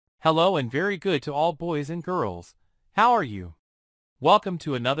Hello and very good to all boys and girls. How are you? Welcome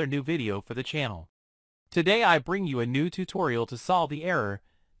to another new video for the channel. Today I bring you a new tutorial to solve the error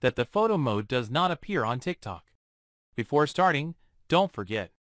that the photo mode does not appear on TikTok. Before starting, don't forget,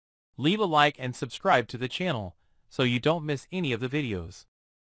 leave a like and subscribe to the channel so you don't miss any of the videos.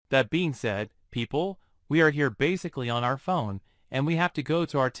 That being said, people, we are here basically on our phone and we have to go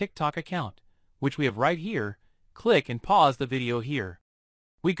to our TikTok account, which we have right here. Click and pause the video here.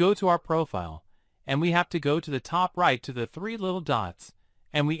 We go to our profile, and we have to go to the top right to the three little dots,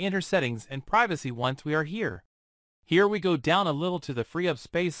 and we enter settings and privacy once we are here. Here we go down a little to the free up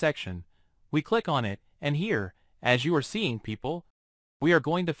space section. We click on it, and here, as you are seeing people, we are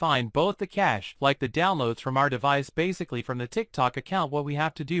going to find both the cache, like the downloads from our device basically from the TikTok account. What we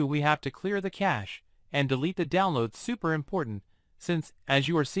have to do, we have to clear the cache, and delete the downloads. Super important, since, as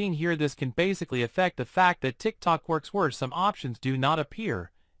you are seeing here, this can basically affect the fact that TikTok works worse. Some options do not appear,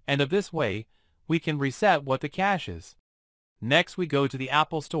 and of this way, we can reset what the cache is. Next we go to the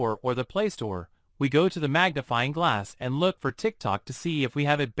Apple Store or the Play Store. We go to the magnifying glass and look for TikTok to see if we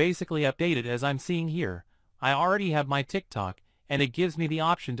have it basically updated. As I'm seeing here, I already have my TikTok, and it gives me the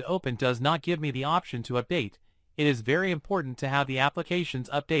option to open, does not give me the option to update. It is very important to have the applications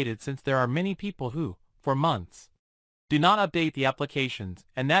updated since there are many people who, for months, do not update the applications,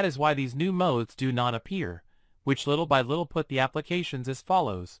 and that is why these new modes do not appear, which little by little put the applications as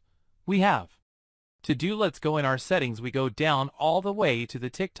follows. We have to do, let's go in our settings, we go down all the way to the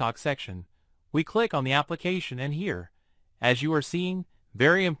TikTok section. We click on the application, and here, as you are seeing,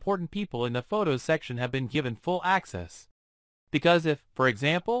 very important people in the photos section have been given full access. Because if, for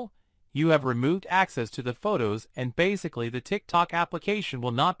example, you have removed access to the photos, and basically the TikTok application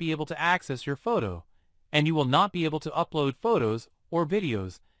will not be able to access your photo, and you will not be able to upload photos or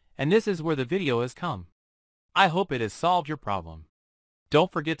videos, and this is where the video has come. I hope it has solved your problem.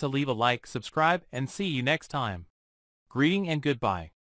 Don't forget to leave a like, subscribe, and see you next time. Greeting and goodbye.